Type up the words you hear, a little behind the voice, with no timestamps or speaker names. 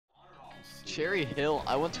Cherry Hill.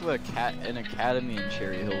 I went to an academy in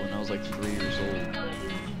Cherry Hill when I was like 3 years old.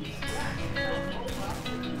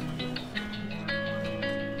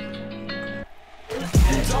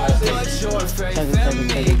 Don't put your faith in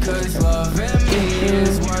me, cause loving me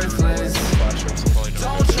is worthless.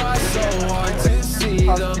 Don't try so hard to see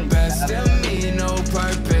the best in me, no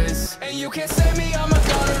purpose. And you can't say me, I'm a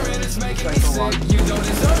goner and it's making me sick. You don't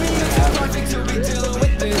deserve me, you're too perfect to be dealing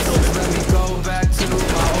with this. Just let me go back to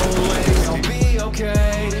my old ways, I'll be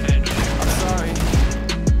okay. I'm sorry.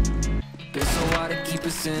 It's so hard to keep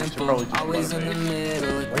it simple, always in the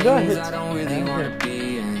middle of things I don't really wanna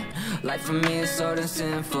be in. Life for me is sort of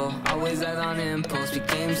sinful, always act on impulse,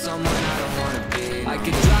 became someone I don't wanna be. I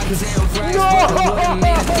could drop 10 frags, but it wouldn't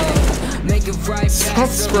mean a thing. Make it right back, stop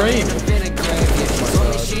spraying.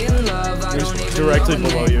 She in love, I don't even directly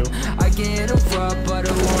below you. I get a rub, but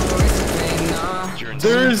it won't erase the pain, nah.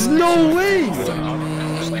 There's no way!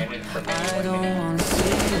 I don't wanna see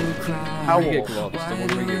you cry. How Why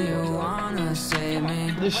do you wanna save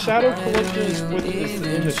me? The shadow collector is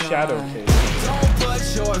in the shadow case. Don't put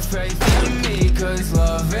your faith in me, cause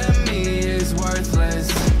loving me is worthless.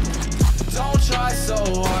 Don't try so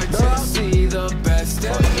hard to see the best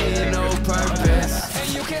in me, no purpose. And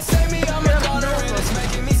you can't say me, I'm a goner and it's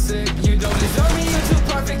making me sick. You don't deserve me, you're too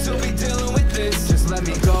perfect to be dealing with this. Just let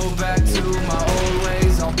me go back to my old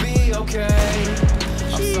ways, I'll be okay.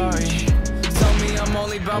 I'm sorry. Tell me I'm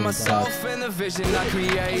only by myself in the vision I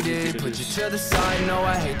created. Put you to the side, no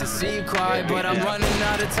I hate to see you cry, but I'm running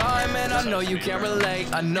out of time and I know you can't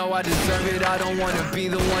relate. I know I deserve it, I don't wanna be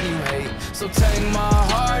the one you hate. So take my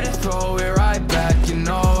heart and throw it right back. You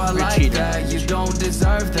know I like that, you don't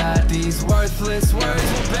deserve that. These worthless words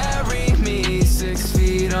will bury me 6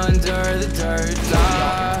 feet under the dirt.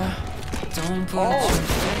 Don't put your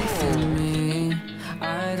faith in me,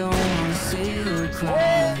 I don't wanna see you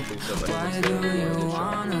cry. Why do you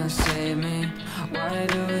wanna save me? Why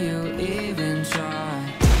do you even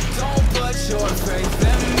try? Don't put your faith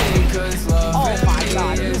in me, cause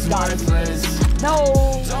loving me is worthless. No!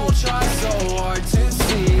 Don't try so hard to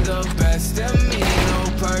see the best in me, no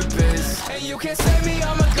purpose. And you can't say me,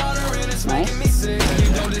 I'm a goner and it's making me sick.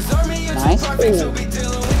 You don't deserve me, you're too perfect to be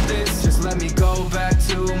dealing with this. Just let me go back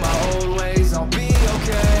to my old ways, I'll be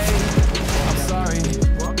okay. I'm sorry.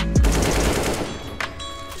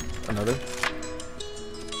 Another?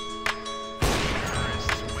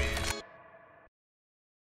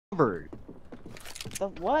 Robert. The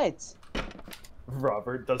what?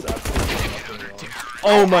 Robert does absolutely nothing wrong.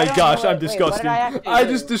 Oh my gosh, I'm disgusting. I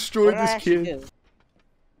just destroyed this kid.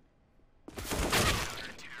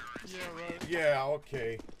 Yeah,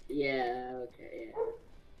 okay. Yeah, okay,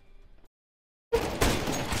 yeah.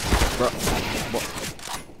 Bro,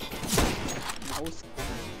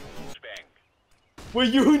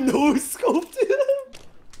 Wait, you no-scoped him?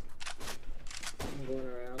 I'm going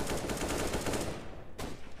around.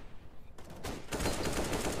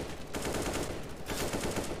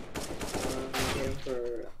 I'm here for,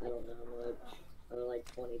 I don't know how much. Like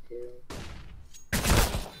 22.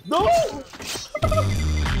 No!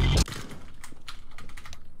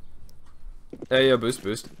 Hey, yeah, boost.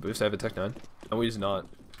 I have a Tech 9. No, he's not.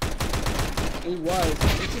 He was.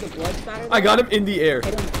 You see the blood spatter? I got him in the air. I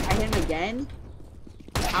hit him again.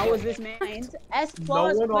 How was this man? S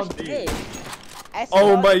plus No one on push B. mid.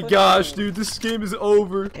 Oh my gosh, dude, this game is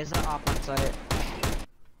over. There's an op on site.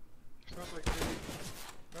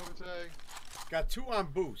 Got 2 on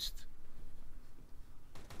boost.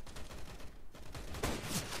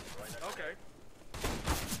 Okay.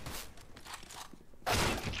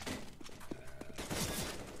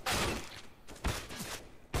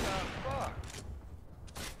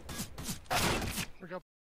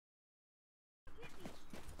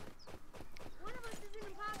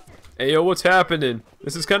 Hey, yo, what's happening?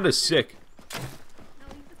 This is kind of sick.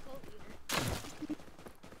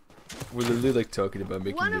 We're literally like talking about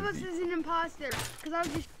making One of us is an imposter, because I was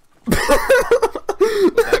just...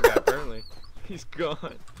 That guy, apparently. He's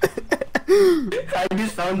gone. I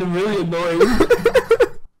just sounded really annoying.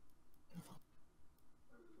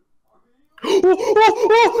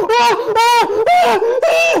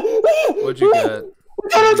 What'd you get? I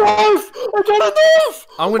got a knife!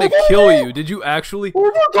 I'm gonna kill you. Did you actually?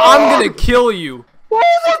 I'm gonna kill you.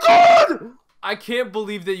 Oh my god! I can't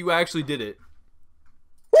believe that you actually did it.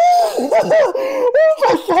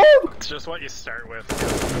 It's just what you start with,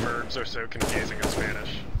 because the verbs are so confusing in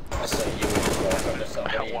Spanish. I say you would to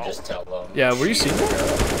somebody and just tell them. Yeah, were you seeing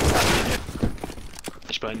that?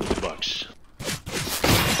 Spend the bucks.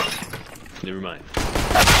 Never mind.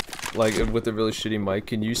 Like, with a really shitty mic,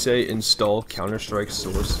 can you say install Counter-Strike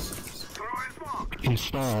source?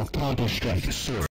 install Counter-Strike, sir.